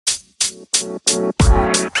Hello,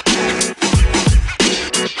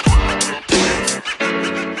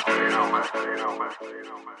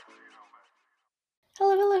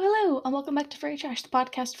 and welcome back to Furry Trash, the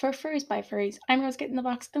podcast for furries by furries. I'm Rose Get in the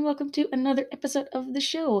Box, and welcome to another episode of the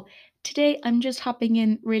show. Today, I'm just hopping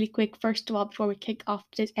in really quick, first of all, before we kick off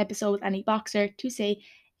today's episode with any boxer, to say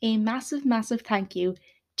a massive thank you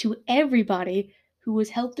to everybody who has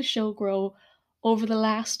helped the show grow over the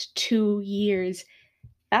last 2 years.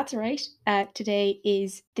 That's right. Today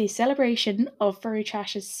is the celebration of Furry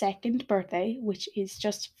Trash's second birthday, which is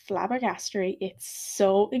just flabbergastery. It's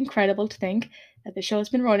so incredible to think that the show has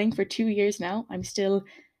been running for 2 years now. I'm still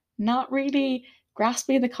not really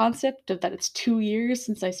grasping the concept of that it's 2 years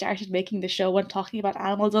since I started making the show and talking about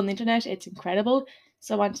animals on the internet. It's incredible.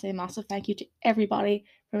 So I want to say a massive thank you to everybody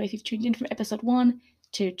from if you've tuned in from episode 1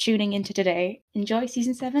 to tuning into today. Enjoy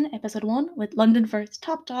season 7, episode 1 with London Fur's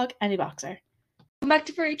top dog, Annie Boxer. Welcome back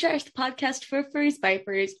to Furry Trash, the podcast for furries by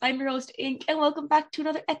furries. I'm your host, Ink, and welcome back to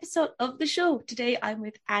another episode of the show. Today I'm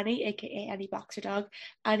with Annie, aka Annie Boxer Dog.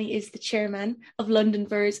 Annie is the chairman of London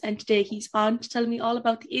Furs, and today he's on to tell me all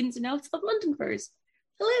about the ins and outs of London Furs.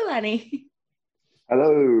 Hello, Annie.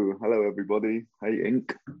 Hello everybody. Hey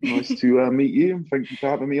Ink, nice to meet you, and thank you for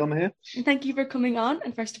having me on here. And thank you for coming on,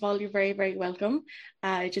 and first of all, you're very, very welcome.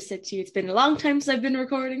 I just said to you, it's been a long time since I've been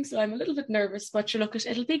recording, so I'm a little bit nervous, but you look,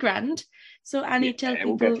 it'll be grand. So Annie, tell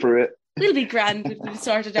people... We'll get through it. It'll be grand, we'll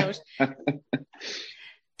sort it out.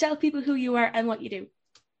 Tell people who you are and what you do.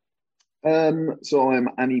 So I'm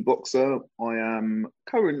Annie Boxer. I am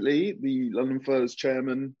currently the London Furs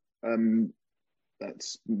chairman. That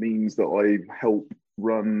means that I help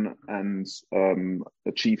run and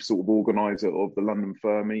a chief sort of organizer of the London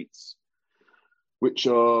Fur Meets, which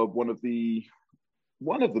are one of the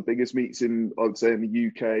biggest meets in, I would say, in the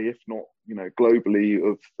UK, if not, globally,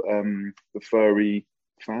 of the furry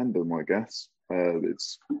fandom, I guess.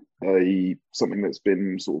 It's something that's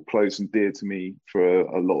been sort of close and dear to me for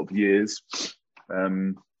a lot of years.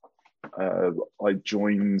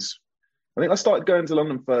 I think I started going to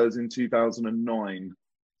London Furs in 2009,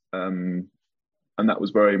 and that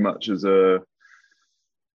was very much as I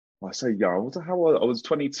say young. I was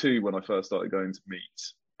 22 when I first started going to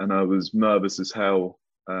meets, and I was nervous as hell.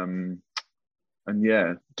 And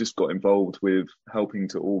yeah, just got involved with helping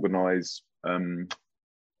to organise the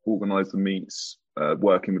meets,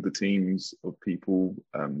 working with the teams of people,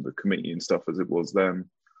 the committee and stuff as it was then.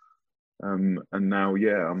 And now,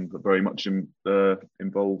 yeah, I'm very much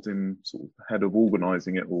involved in sort of head of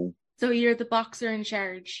organising it all. So you're the boxer in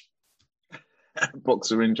charge.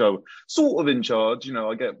 Boxer in charge, sort of in charge.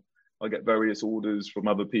 I get various orders from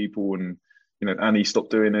other people, and Annie, stop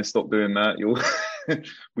doing this, stop doing that.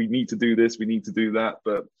 We need to do this, we need to do that.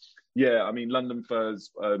 But yeah, I mean, London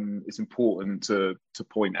Furs. It's important to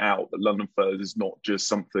point out that London Furs is not just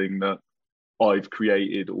something that I've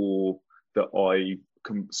created or that I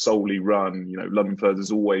solely run. London Furs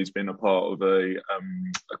has always been a part of a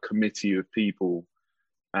committee of people,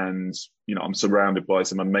 and I'm surrounded by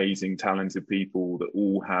some amazing, talented people that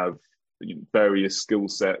all have various skill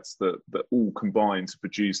sets that all combine to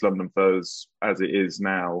produce London Furs as it is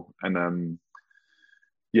now. And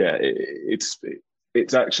yeah, it's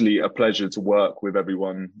actually a pleasure to work with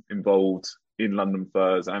everyone involved in London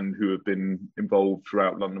Furs and who have been involved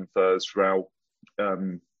throughout London Furs throughout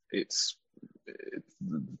the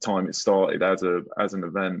time it started as an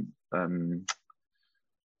event.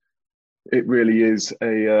 It really is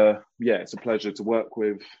it's a pleasure to work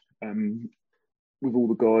with all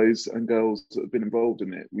the guys and girls that have been involved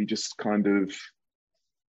in it. We just kind of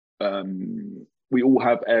we all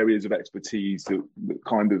have areas of expertise that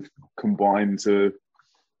kind of combine to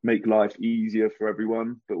make life easier for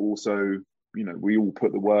everyone, but also we all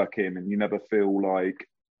put the work in, and you never feel like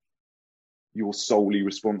you're solely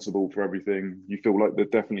responsible for everything. You feel like there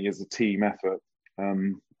definitely is a team effort,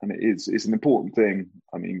 and it's an important thing.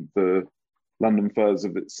 I mean, the London Furs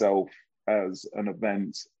of itself as an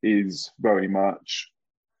event is very much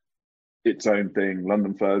its own thing.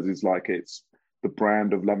 London Furs is like, it's the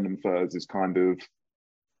brand of London Furs is kind of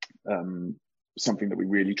something that we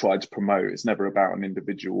really try to promote. It's never about an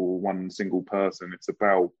individual, one single person. It's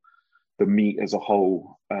about the meet as a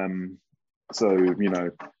whole. So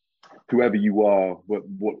whoever you are,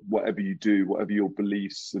 whatever you do, whatever your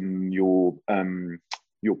beliefs and your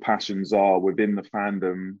passions are within the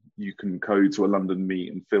fandom, you can go to a London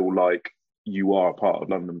meet and feel like you are a part of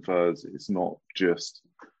London Furs. It's not just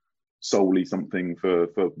solely something for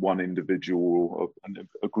one individual or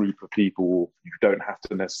a group of people. You don't have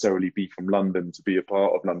to necessarily be from London to be a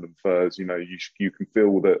part of London Furs. You can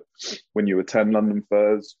feel that when you attend London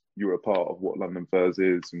Furs, you're a part of what London Furs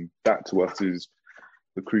is, and that to us is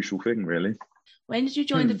the crucial thing, really. When did you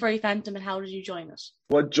join the furry fandom, and how did you join it?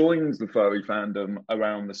 Well, I joined the furry fandom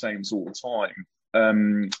around the same sort of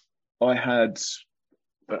time. I had,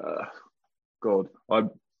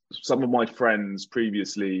 some of my friends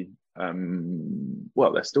previously,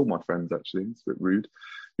 well, they're still my friends actually. It's a bit rude.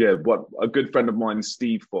 Yeah, a good friend of mine,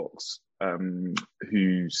 Steve Fox,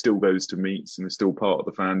 who still goes to meets and is still part of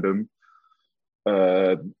the fandom.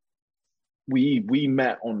 We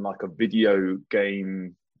met on like a video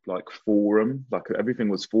game like forum, like everything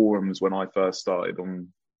was forums when I first started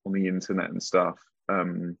on the internet and stuff.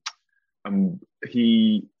 And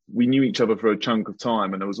we knew each other for a chunk of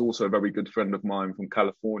time, and there was also a very good friend of mine from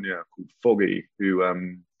California called Foggy, who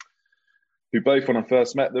both, when I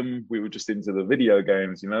first met them, we were just into the video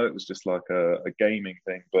games, it was just like a gaming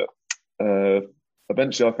thing. But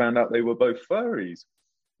eventually I found out they were both furries.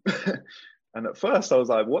 And at first I was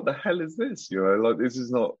like, what the hell is this? Like, this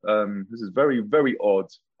is not, this is very, very odd.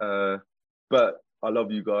 But I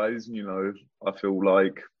love you guys, I feel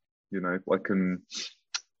like, I can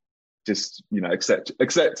just, accept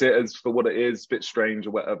it as for what it is, a bit strange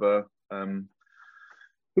or whatever. But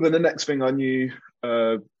then the next thing I knew,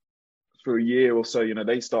 for a year or so,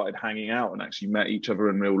 they started hanging out and actually met each other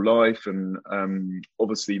in real life. And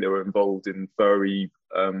obviously they were involved in furry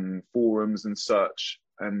forums and such.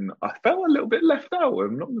 And I felt a little bit left out.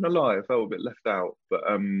 I'm not going to lie, I felt a bit left out. But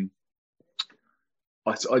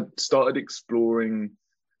I started exploring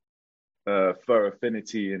fur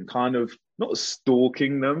affinity and kind of not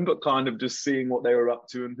stalking them, but kind of just seeing what they were up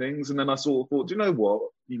to and things. And then I sort of thought, do you know what?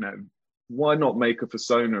 Why not make a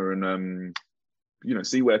persona and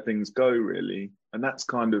see where things go, really. And that's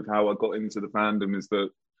kind of how I got into the fandom, is that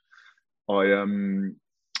I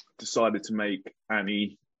decided to make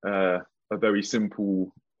Annie a very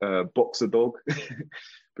simple boxer dog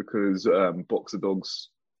because boxer dogs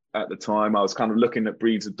at the time, I was kind of looking at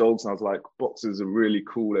breeds of dogs and I was like, boxers are really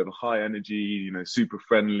cool. They have a high energy, super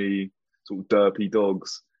friendly, sort of derpy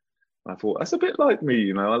dogs. And I thought, that's a bit like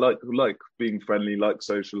me, I like being friendly, like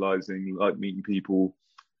socializing, like meeting people.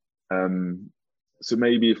 So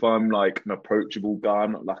maybe if I'm like an approachable guy,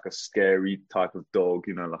 I'm not like a scary type of dog,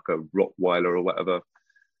 like a Rottweiler or whatever.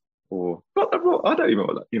 Or not I don't even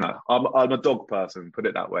I'm a dog person, put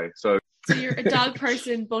it that way. So you're a dog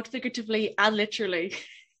person, both figuratively and literally.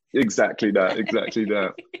 Exactly that.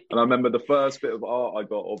 And I remember the first bit of art I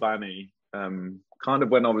got of Annie, kind of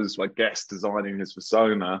when I was like guest designing his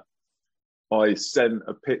persona, I sent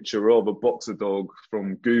a picture of a boxer dog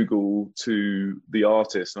from Google to the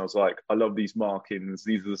artist, and I was like, I love these markings.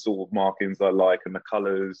 These are the sort of markings I like, and the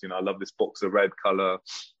colors. I love this boxer red color.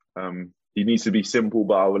 He needs to be simple,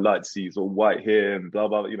 but I would like to see sort of white here and blah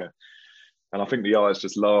blah. And I think the artist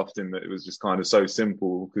just laughed in that it was just kind of so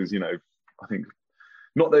simple because I think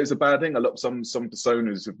not that it's a bad thing. I love some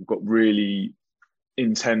personas have got really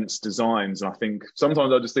intense designs, and I think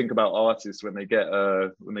sometimes I just think about artists when they get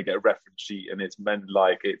a reference sheet and it's meant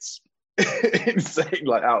like it's insane,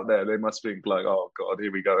 like out there. They must think like, oh god,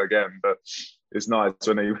 here we go again. But it's nice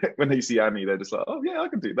when they see Annie, they're just like, oh yeah, I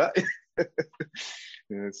can do that.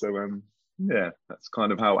 So that's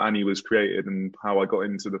kind of how Annie was created and how I got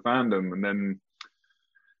into the fandom, and then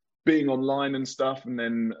being online and stuff, and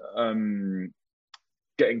then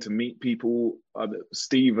getting to meet people.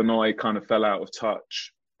 Steve and I kind of fell out of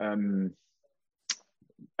touch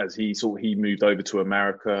as he moved over to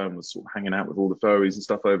America and was sort of hanging out with all the furries and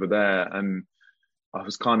stuff over there, and I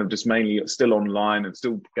was kind of just mainly still online and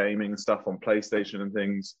still gaming and stuff on PlayStation and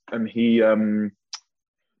things. And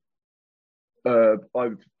I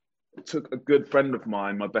took a good friend of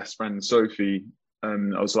mine, my best friend Sophie,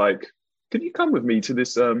 and I was like, can you come with me to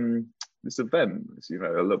this this event?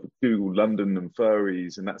 I love Google London and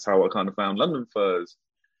furries, and that's how I kind of found London Furs.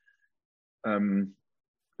 And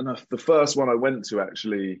the first one I went to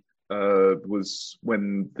actually was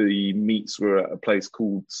when the meets were at a place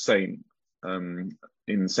called Saint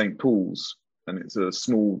in St. Paul's, and it's a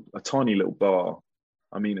tiny little bar.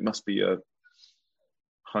 I mean, it must be a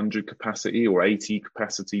 100 capacity or 80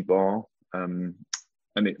 capacity bar, and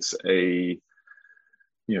it's a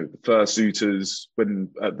the fursuiters, when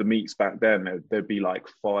at the meets back then, there'd be like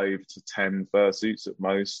 5 to 10 fursuits at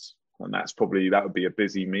most, and that would be a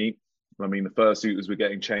busy meet. I mean, the fursuiters were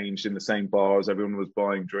getting changed in the same bar as everyone was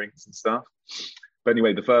buying drinks and stuff. But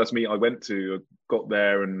anyway, the first meet I went to, I got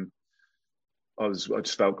there and I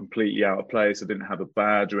just felt completely out of place. I didn't have a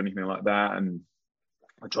badge or anything like that, and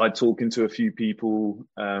I tried talking to a few people,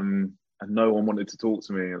 and no one wanted to talk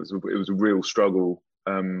to me. It was a real struggle.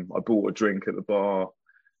 I bought a drink at the bar,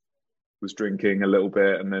 was drinking a little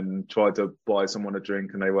bit and then tried to buy someone a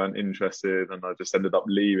drink and they weren't interested, and I just ended up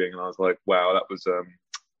leaving, and I was like, wow, that was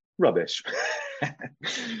rubbish.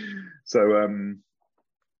 So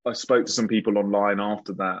I spoke to some people online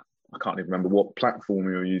after that. I can't even remember what platform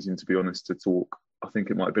we were using, to be honest, to talk. I think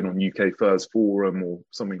it might have been on UK Furs Forum or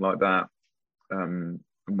something like that. And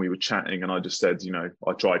we were chatting, and I just said,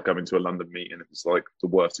 I tried going to a London meet, and it was like the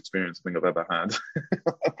worst experience I think I've ever had.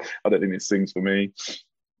 I don't think this thing's for me.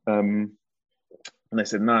 And they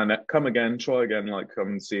said, no, come again, try again, like come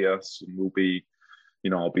and see us, and we'll be,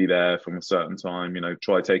 I'll be there from a certain time,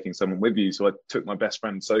 try taking someone with you. So I took my best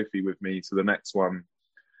friend Sophie with me to the next one,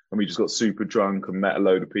 and we just got super drunk and met a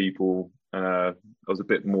load of people. I was a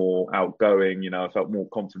bit more outgoing, I felt more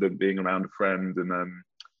confident being around a friend, and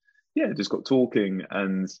just got talking.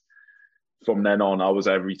 And from then on, I was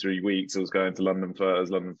every 3 weeks, I was going to London Furs,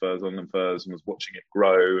 and was watching it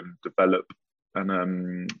grow and develop.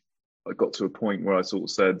 And I got to a point where I sort of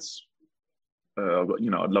said,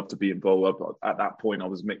 I'd love to be involved. At that point, I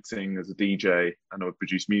was mixing as a DJ and I would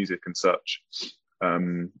produce music and such. I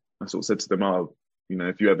sort of said to them,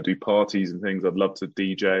 if you ever do parties and things, I'd love to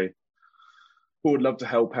DJ, or would love to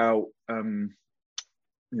help out. And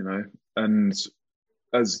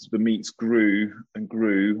as the meets grew and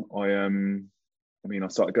grew, I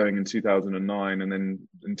started going in 2009, and then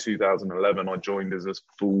in 2011, I joined as a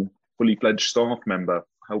fully fledged staff member,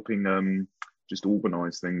 helping just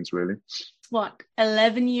organise things, really. What,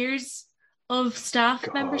 11 years of staff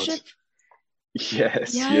membership?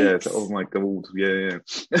 Yes, Yikes. yes. Oh my God, yeah.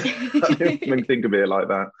 I didn't even think of it like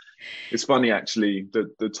that. It's funny, actually,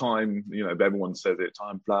 the time, everyone says it,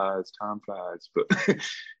 time flies, but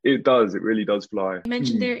it does, it really does fly. You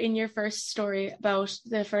mentioned there in your first story about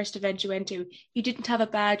the first event you went to, you didn't have a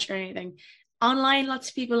badge or anything. Online, lots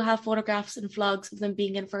of people have photographs and vlogs of them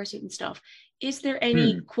being in fursuit and stuff. Is there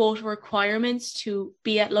any quote requirements to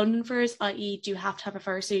be at London Furs, i.e. do you have to have a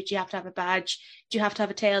fursuit, do you have to have a badge, do you have to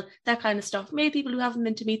have a tail, that kind of stuff? Maybe people who haven't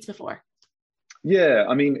been to meets before. Yeah,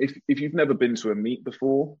 I mean, if you've never been to a meet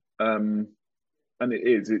before, and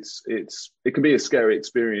it can be a scary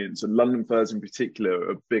experience, and London Furs in particular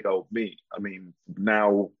are a big old meet. I mean,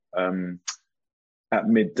 now at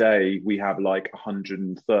midday we have like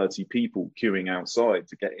 130 people queuing outside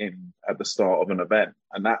to get in at the start of an event,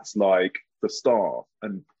 and that's like the start.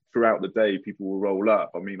 And throughout the day, people will roll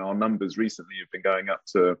up. I mean, our numbers recently have been going up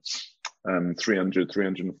to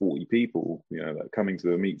 340 people, that are coming to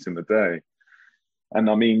the meets in the day. And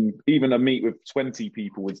I mean, even a meet with 20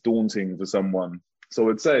 people is daunting for someone. So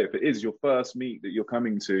I'd say if it is your first meet that you're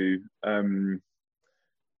coming to, and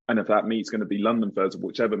if that meet's going to be London Furs, or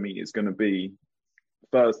whichever meet it's going to be,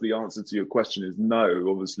 first, the answer to your question is no.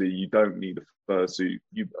 Obviously, you don't need a fursuit.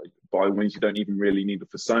 By all means, you don't even really need a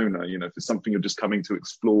persona. If it's something you're just coming to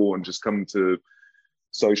explore and just come to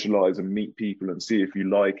socialize and meet people and see if you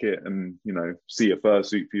like it, and see a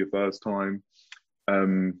fursuit for your first time,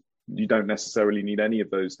 you don't necessarily need any of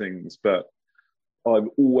those things. But I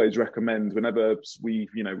always recommend, whenever we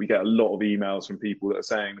get a lot of emails from people that are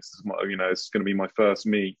saying this is it's going to be my first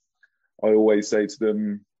meet, I always say to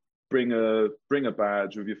them, bring a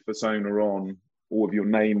badge with your persona on or with your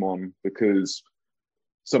name on, because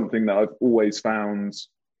something that I've always found,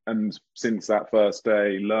 and since that first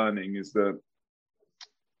day learning, is that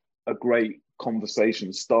a great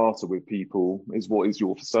conversation starter with people is, what is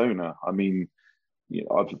your persona? I mean,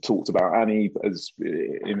 I've talked about Annie as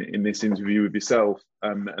in this interview with yourself,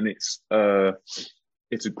 and it's a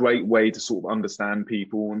great way to sort of understand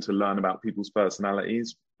people and to learn about people's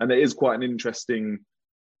personalities. And there is quite an interesting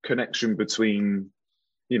connection between,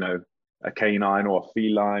 a canine or a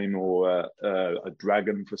feline or a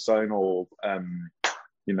dragon persona, or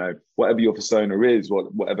whatever your persona is,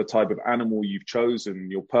 whatever type of animal you've chosen,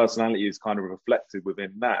 your personality is kind of reflected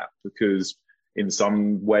within that. Because in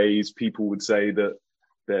some ways, people would say that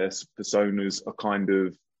their personas are kind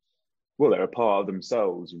of, they're a part of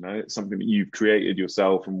themselves. It's something that you've created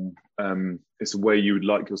yourself, and it's a way you would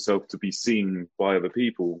like yourself to be seen by other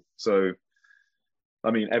people. So, I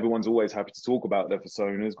mean, everyone's always happy to talk about their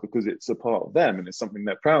personas because it's a part of them and it's something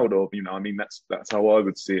they're proud of. I mean, that's how I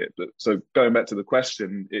would see it. But so going back to the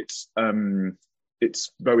question, it's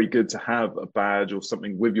very good to have a badge or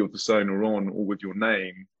something with your persona on or with your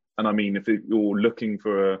name. And I mean, if you're looking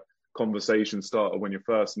for a conversation starter when you're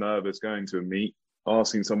first nervous going to a meet,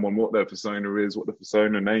 asking someone what their persona is, what the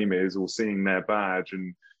persona name is, or seeing their badge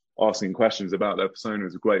and asking questions about their persona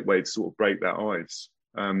is a great way to sort of break that ice.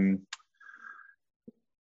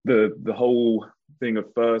 The whole thing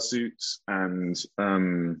of fursuits and I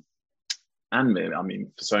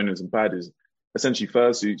mean personas and badges, essentially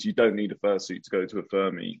fursuits, you don't need a fursuit to go to a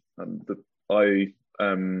fur meet. I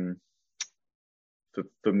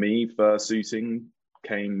for me, fursuiting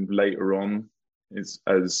came later on, as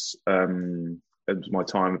my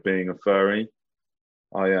time of being a furry.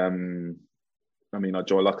 I mean, I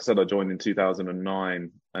joined, like I said, I joined in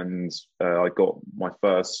 2009, and I got my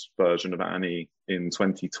first version of Annie in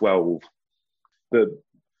 2012. The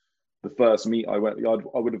first meet I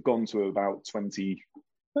would have gone to about 20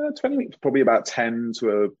 meets, probably about 10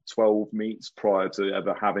 to 12 meets prior to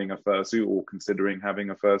ever having a fursuit or considering having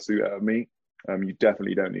a fursuit at a meet. You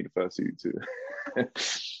definitely don't need a fursuit to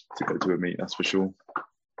to go to a meet, that's for sure.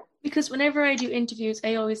 Because whenever I do interviews,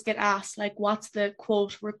 I always get asked, like, what's the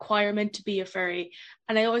quote requirement to be a furry?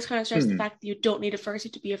 And I always kind of stress the fact that you don't need a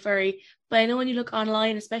fursuit to be a furry. But I know when you look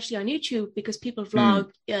online, especially on YouTube, because people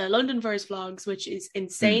vlog London Furs vlogs, which is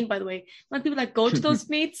insane, by the way. When people that go to those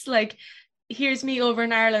meets, like, here's me over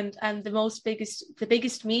in Ireland, and the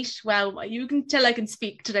biggest meet. Wow, you can tell I can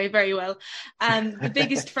speak today very well. And the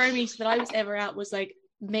biggest fur meet that I was ever at was like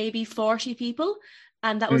maybe 40 people.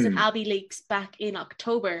 And that was in Abbey Lakes back in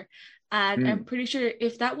October. And I'm pretty sure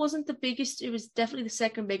if that wasn't the biggest, it was definitely the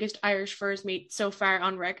second biggest Irish Furs meet so far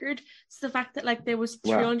on record. So the fact that like there was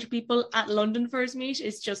 300 people at London Furs meet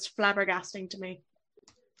is just flabbergasting to me.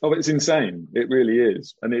 Oh, it's insane. It really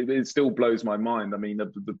is. And it still blows my mind. I mean,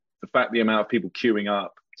 the fact, the amount of people queuing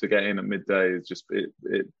up to get in at midday is just,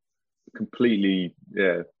 it completely,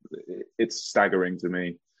 it's staggering to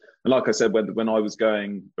me. And like I said, when I was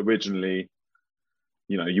going originally,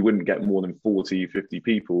 you know, you wouldn't get more than 40, 50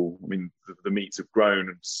 people. I mean, the meets have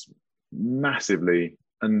grown massively.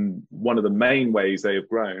 And one of the main ways they have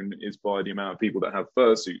grown is by the amount of people that have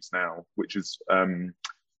fursuits now, which is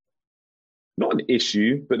not an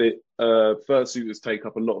issue, but fursuiters take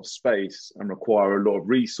up a lot of space and require a lot of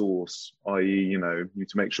resource, i.e., you know, you need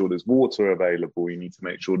to make sure there's water available. You need to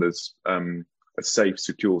make sure there's a safe,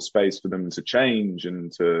 secure space for them to change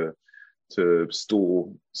and to store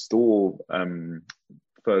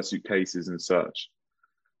fursuit cases and such.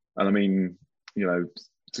 And I mean, you know,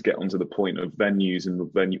 to get onto the point of venues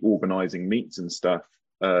and venue organizing meets and stuff,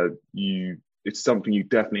 it's something you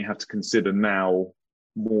definitely have to consider now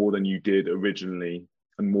more than you did originally,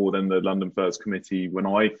 and more than the London Furs Committee when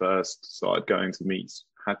I first started going to meets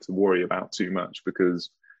had to worry about too much,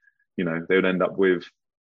 because, you know, they would end up with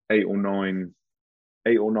eight or nine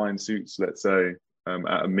suits, let's say,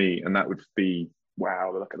 at a meet, and that would be,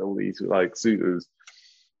 wow, look at all these like suitors.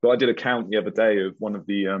 But I did a count the other day of one of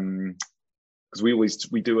the because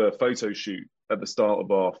we do a photo shoot at the start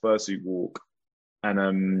of our fursuit walk,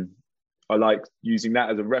 and I like using that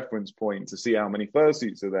as a reference point to see how many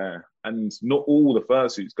fursuits are there. And not all the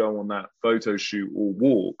fursuits go on that photo shoot or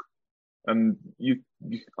walk. And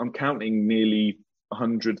I'm counting nearly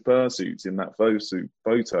 100 fursuits in that fursuit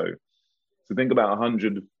photo. So think about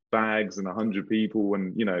 100 bags and 100 people,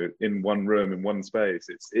 and, you know, in one room, in one space.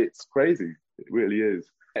 It's crazy. It really is.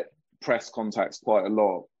 Press contacts quite a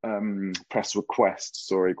lot, press requests,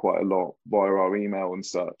 quite a lot via our email and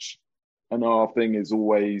such. And our thing is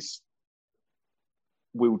always,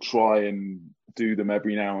 we'll try and do them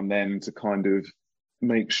every now and then to kind of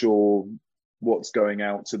make sure what's going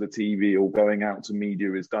out to the TV or going out to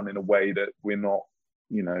media is done in a way that we're not,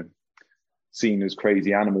 you know, seen as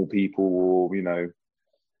crazy animal people, or, you know,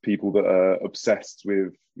 people that are obsessed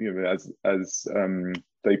with, you know, as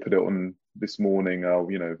they put it on this morning,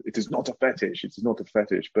 you know, it is not a fetish, it is not a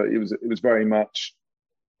fetish. But it was very much,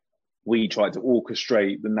 we tried to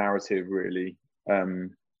orchestrate the narrative, really.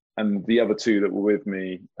 And the other two that were with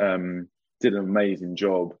me did an amazing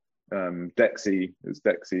job. Dexy was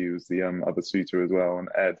the other suitor as well, and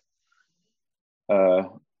Ed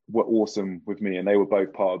were awesome with me, and they were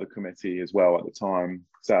both part of the committee as well at the time.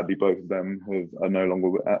 Sadly, both of them are no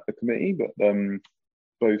longer at the committee, but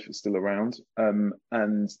both are still around. And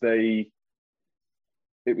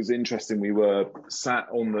it was interesting. We were sat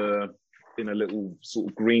in a little sort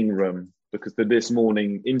of green room, because the This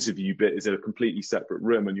Morning interview bit is in a completely separate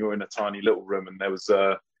room, and you're in a tiny little room. And there was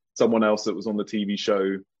someone else that was on the TV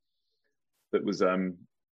show that was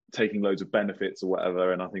taking loads of benefits or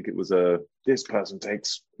whatever. And I think it was this person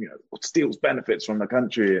takes, you know, steals benefits from the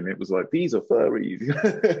country. And it was like, these are furries.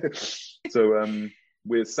 So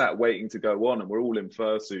we're sat waiting to go on, and we're all in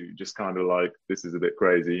fursuit, just kind of like, this is a bit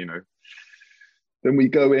crazy, you know. Then we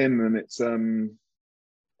go in, and it's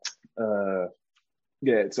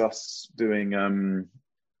it's us doing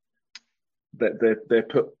they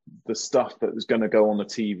put the stuff that was going to go on the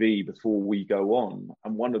TV before we go on.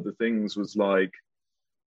 And one of the things was like,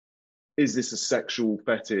 is this a sexual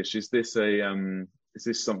fetish? Is this a is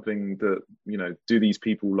this something that, you know, do these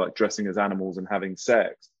people like dressing as animals and having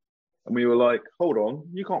sex? And we were like, hold on,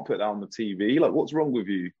 you can't put that on the TV. Like, what's wrong with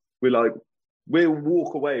you? We're like, we'll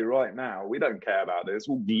walk away right now. We don't care about this.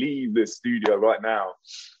 We'll leave this studio right now.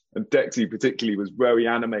 And Dexy particularly was very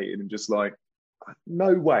animated and just like,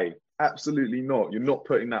 no way, absolutely not. You're not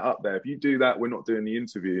putting that up there. If you do that, we're not doing the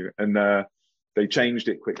interview. And they changed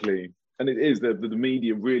it quickly. And it is the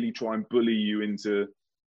media really try and bully you into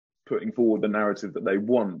putting forward the narrative that they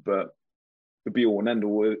want. But the be all and end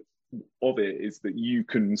all of it is that you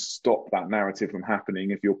can stop that narrative from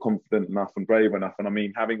happening if you're confident enough and brave enough. And I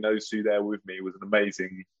mean, having those two there with me was an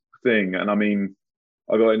amazing thing. And I mean,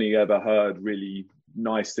 I've only ever heard really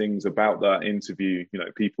nice things about that interview. You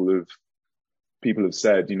know, people have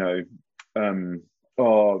said, you know,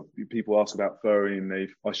 oh, people ask about Furry and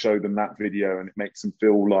I show them that video and it makes them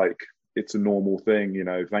feel like it's a normal thing, you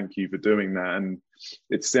know, thank you for doing that. And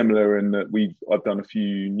it's similar in that I've done a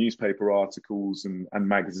few newspaper articles and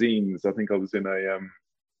magazines. I think I was in a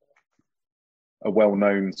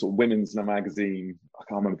well-known sort of women's magazine. I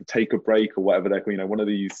can't remember, Take a Break or whatever they're called, you know, one of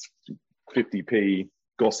these 50p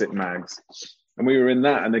gossip mags. And we were in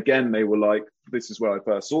that. And again, they were like, this is where I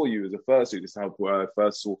first saw you as a fursuit. This is where I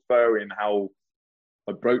first saw Furry and how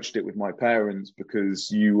I broached it with my parents, because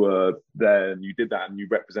you were there and you did that and you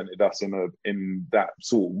represented us in that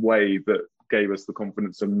sort of way that gave us the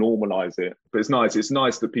confidence to normalize it. But it's nice. It's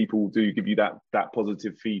nice that people do give you that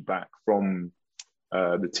positive feedback from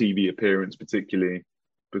the TV appearance, particularly,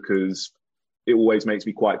 because it always makes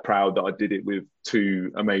me quite proud that I did it with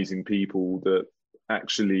two amazing people that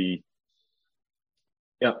actually,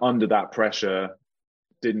 under that pressure,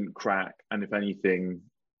 didn't crack, and if anything,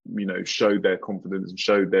 you know, showed their confidence and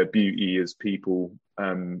showed their beauty as people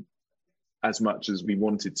as much as we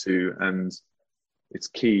wanted to. And it's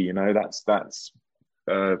key, you know, that's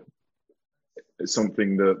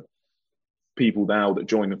something that people now that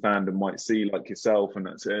join the fandom might see, like yourself, and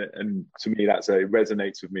that's it. And to me, it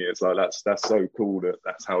resonates with me. It's like that's so cool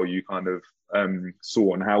that's how you kind of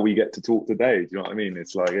saw and how we get to talk today. Do you know what I mean?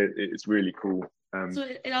 It's like it's really cool. So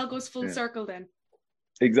it all goes full circle then.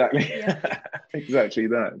 Exactly. Yeah. Exactly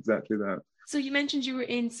that. So you mentioned you were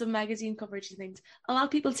in some magazine coverage and things. A lot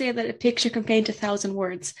of people say that a picture can paint 1,000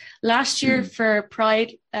 words. Last year for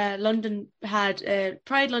Pride, London had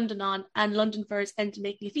Pride London on, and London Furs ended up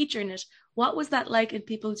making a feature in it. What was that like in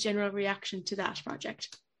people's general reaction to that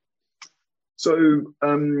project? So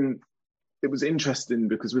it was interesting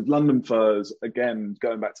because with London Furs, again,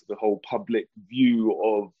 going back to the whole public view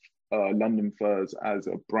of London Furs as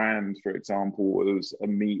a brand, for example, as a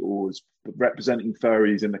meet or as representing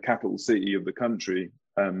furries in the capital city of the country.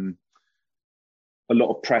 A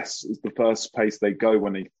lot of press is the first place they go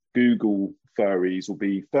when they Google furries, will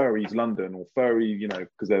be Furries London or Furry, you know,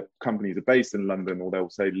 because their companies are based in London, or they'll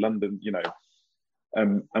say London, you know,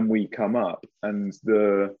 and we come up, and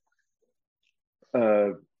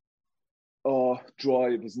our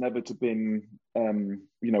drive has never been, you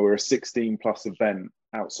know, we're a 16 plus event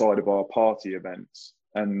outside of our party events,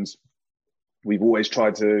 and we've always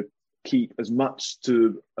tried to keep as much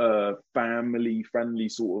to a family friendly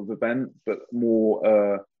sort of event, but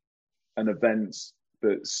more an event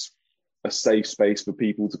that's a safe space for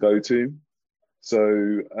people to go to.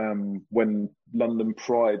 So when London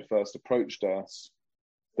Pride first approached us,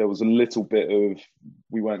 there was a little bit of,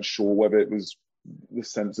 we weren't sure whether it was the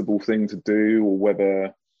sensible thing to do, or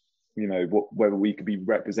whether, you know, whether we could be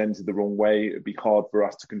represented the wrong way. It'd be hard for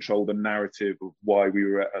us to control the narrative of why we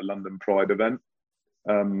were at a London Pride event.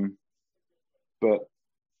 But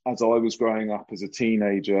as I was growing up as a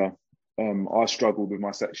teenager, I struggled with my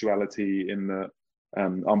sexuality in that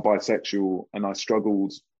I'm bisexual, and I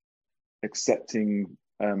struggled accepting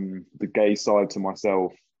the gay side to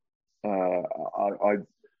myself. The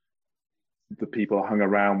people I hung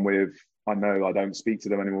around with, I know I don't speak to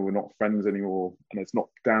them anymore. We're not friends anymore, and it's not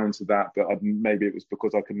down to that. But maybe it was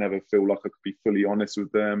because I could never feel like I could be fully honest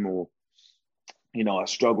with them, or, you know, I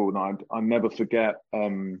struggled. And I never forget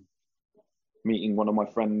meeting one of my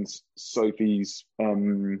friends, Sophie's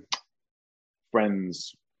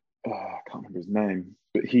friends. I can't remember his name,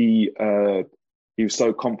 but he was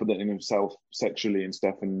so confident in himself sexually and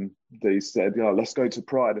stuff. And they said, "Yeah, let's go to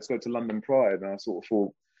Pride. Let's go to London Pride." And I sort of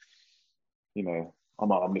thought, you know,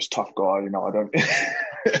 I'm this tough guy, you know, I don't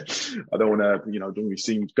I don't want to, you know, don't really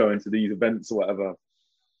seem to go into these events or whatever.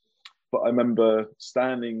 But I remember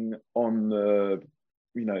standing on the,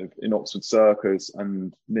 you know, in Oxford Circus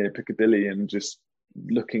and near Piccadilly, and just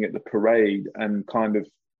looking at the parade and kind of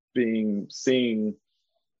seeing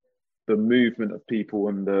the movement of people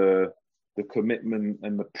and the commitment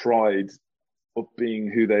and the pride of being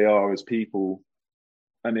who they are as people.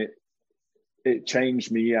 and it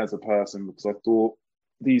changed me as a person, because I thought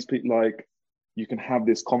these people, like, you can have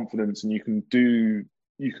this confidence and you can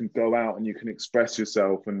go out and you can express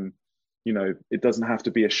yourself, and it doesn't have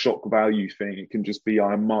to be a shock value thing. It can just be,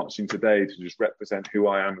 I'm marching today to just represent who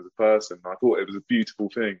I am as a person. I thought it was a beautiful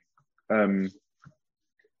thing.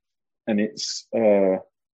 And it's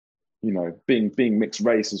being mixed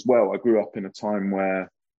race as well. I grew up in a time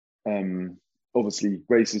where obviously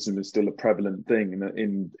racism is still a prevalent thing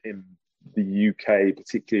in the UK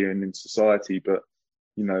particularly, and in society, but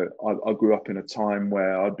I grew up in a time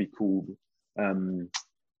where I'd be called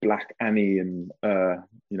Black Annie, and I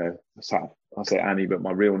say Annie, but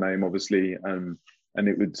my real name obviously, and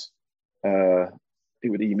it would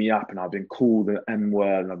eat me up, and I've been called an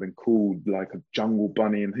N-word, and I've been called like a jungle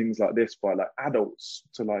bunny and things like this by like adults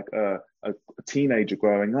to like a teenager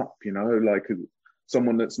growing up, like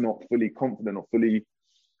someone that's not fully confident or fully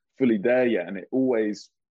there yet. And it always,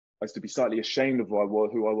 I used to be slightly ashamed of who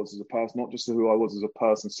I was as a person, not just who I was as a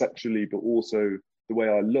person sexually, but also the way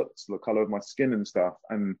I looked, the color of my skin and stuff.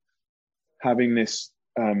 And having this,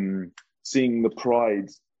 seeing the Pride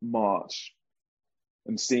March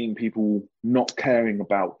and seeing people not caring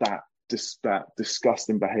about that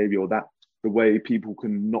disgusting behavior, or that the way people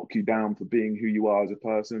can knock you down for being who you are as a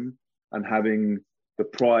person, and having the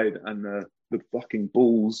pride and the fucking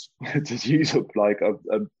balls to use up like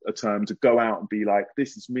a term, to go out and be like,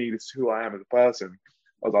 this is me, this is who I am as a person.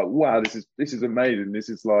 I was like, wow, this is amazing. This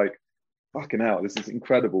is like, fucking hell, this is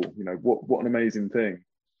incredible. What an amazing thing.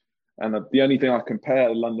 And the only thing I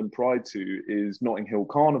compare London Pride to is Notting Hill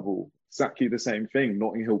Carnival. Exactly the same thing.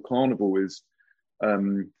 Notting Hill Carnival is,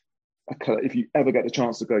 if you ever get the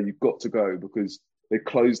chance to go, you've got to go, because they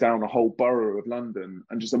closed down a whole borough of London.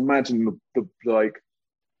 And just imagine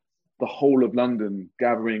the whole of London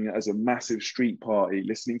gathering as a massive street party,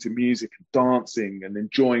 listening to music and dancing and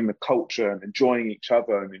enjoying the culture and enjoying each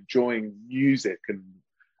other and enjoying music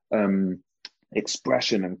and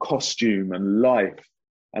expression and costume and life.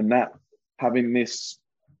 And that, having this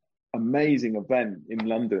amazing event in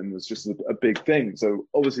London was just a big thing. So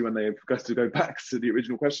obviously, when they got to go back to the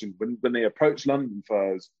original question, when they approached London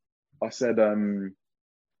Furs, I said,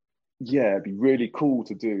 yeah, it'd be really cool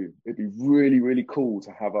to do. It'd be really, really cool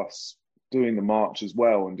to have us doing the march as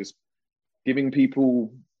well, and just giving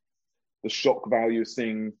people the shock value of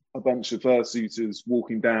seeing a bunch of fursuiters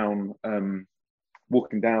walking down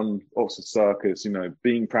Oxford Circus,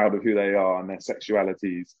 being proud of who they are and their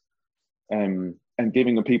sexualities, and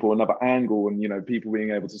giving the people another angle, and people being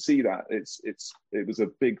able to see that. It was a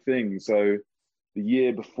big thing. So the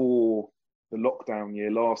year before the lockdown year,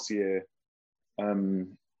 last year,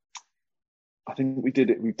 I think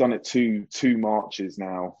we've done it two marches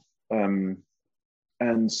now.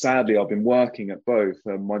 And sadly, I've been working at both.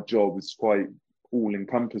 My job is quite all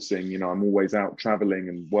encompassing. I'm always out traveling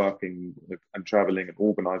and working and traveling and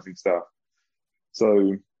organizing stuff.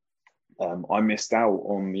 So I missed out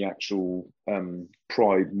on the actual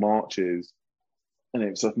Pride marches. And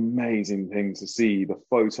it was an amazing thing to see the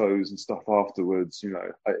photos and stuff afterwards.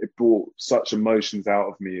 It brought such emotions out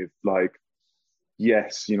of me of like,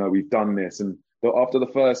 yes, we've done this. And after the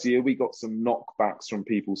first year, we got some knockbacks from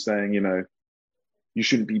people saying, you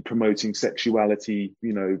shouldn't be promoting sexuality,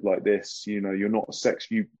 like this. You're not a sex.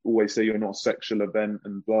 You always say you're not a sexual event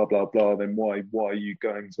and blah, blah, blah. Then why are you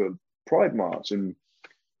going to a Pride march? And,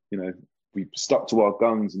 we stuck to our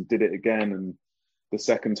guns and did it again. And the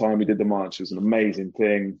second time we did the march was an amazing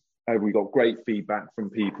thing. We got great feedback from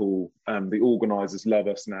people. The organisers love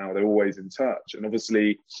us now. They're always in touch. And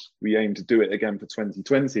obviously, we aim to do it again for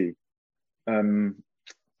 2020.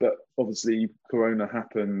 But obviously, Corona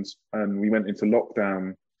happened and we went into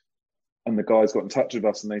lockdown. And the guys got in touch with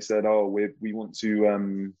us and they said, "Oh, we want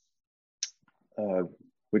to.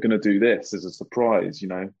 We're going to do this as a surprise.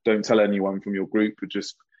 Don't tell anyone from your group, but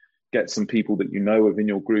just get some people that within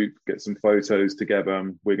your group, get some photos together.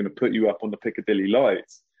 And we're going to put you up on the Piccadilly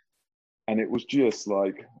lights." And it was just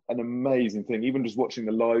like an amazing thing, even just watching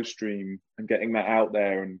the live stream and getting that out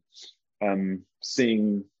there and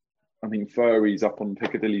seeing, Furry's up on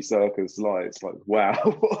Piccadilly Circus lights. Like, wow,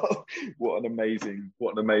 what an amazing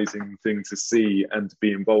thing to see and to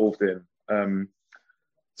be involved in.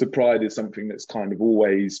 So Pride is something that's kind of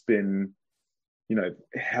always been, it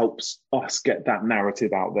helps us get that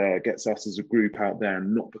narrative out there, gets us as a group out there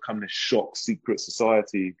and not become this shock secret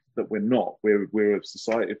society that we're not. We're a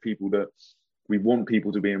society of people that we want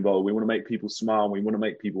people to be involved. We want to make people smile. We want to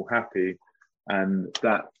make people happy. And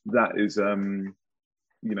that is, London,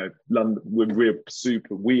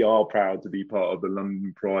 we are proud to be part of the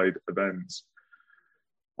London Pride events.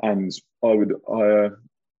 And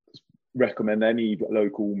recommend any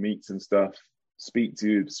local meets and stuff. Speak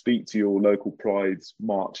to your local pride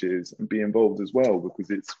marches and be involved as well, because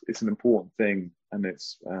it's an important thing, and it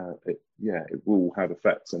will have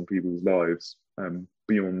effects on people's lives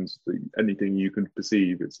beyond anything you can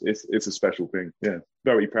perceive. It's a special thing. Yeah,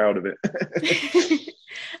 very proud of it.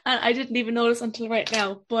 And I didn't even notice until right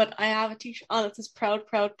now, but I have a t-shirt on that says proud,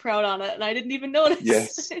 proud, proud on it, and I didn't even notice.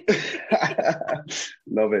 Yes.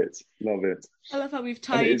 Love it. I love how we've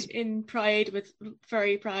tied in Pride with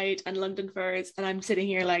Furry Pride and London Furs, and I'm sitting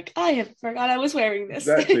here like, I have forgot I was wearing this.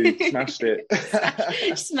 Exactly, smashed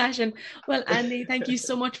it. Smashing. Well, Andy, thank you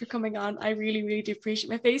so much for coming on. I really, really do appreciate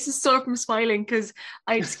it. My face is sore from smiling because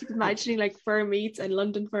I just keep imagining like fur meets and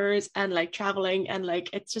London Furs and like traveling, and like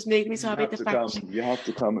it's just making me so happy. You have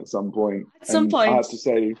to come at some point. At some point. I have to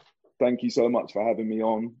say thank you so much for having me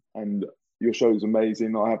on, and your show's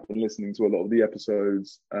amazing. I have been listening to a lot of the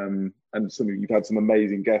episodes, and you've had some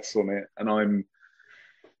amazing guests on it, and I'm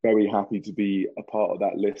very happy to be a part of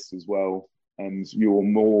that list as well. And you're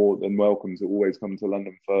more than welcome to always come to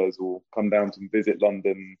London Furs or come down to visit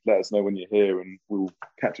London. Let us know when you're here and we'll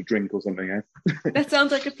catch a drink or something. Eh? That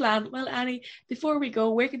sounds like a plan. Well, Annie, before we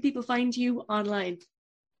go, where can people find you online?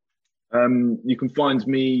 You can find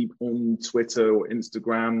me on Twitter or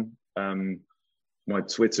Instagram. My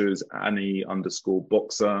Twitter is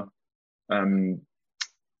Annie_boxer.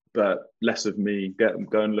 But less of me.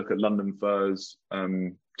 Go and look at London Furs.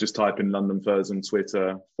 Just type in London Furs on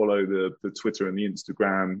Twitter. Follow the Twitter and the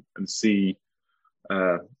Instagram, and see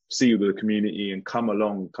the community, and come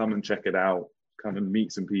and check it out. Come and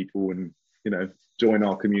meet some people, and join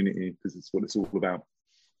our community, because it's what it's all about.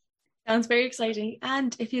 Sounds very exciting.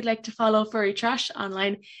 And if you'd like to follow Furry Trash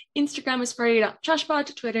online, Instagram is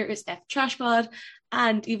furry.trashpod, Twitter is ftrashpod,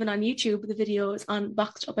 and even on YouTube, the video is on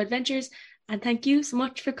Boxed Up Adventures. And thank you so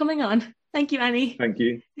much for coming on. Thank you, Annie. Thank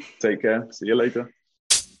you. Take care. See you later.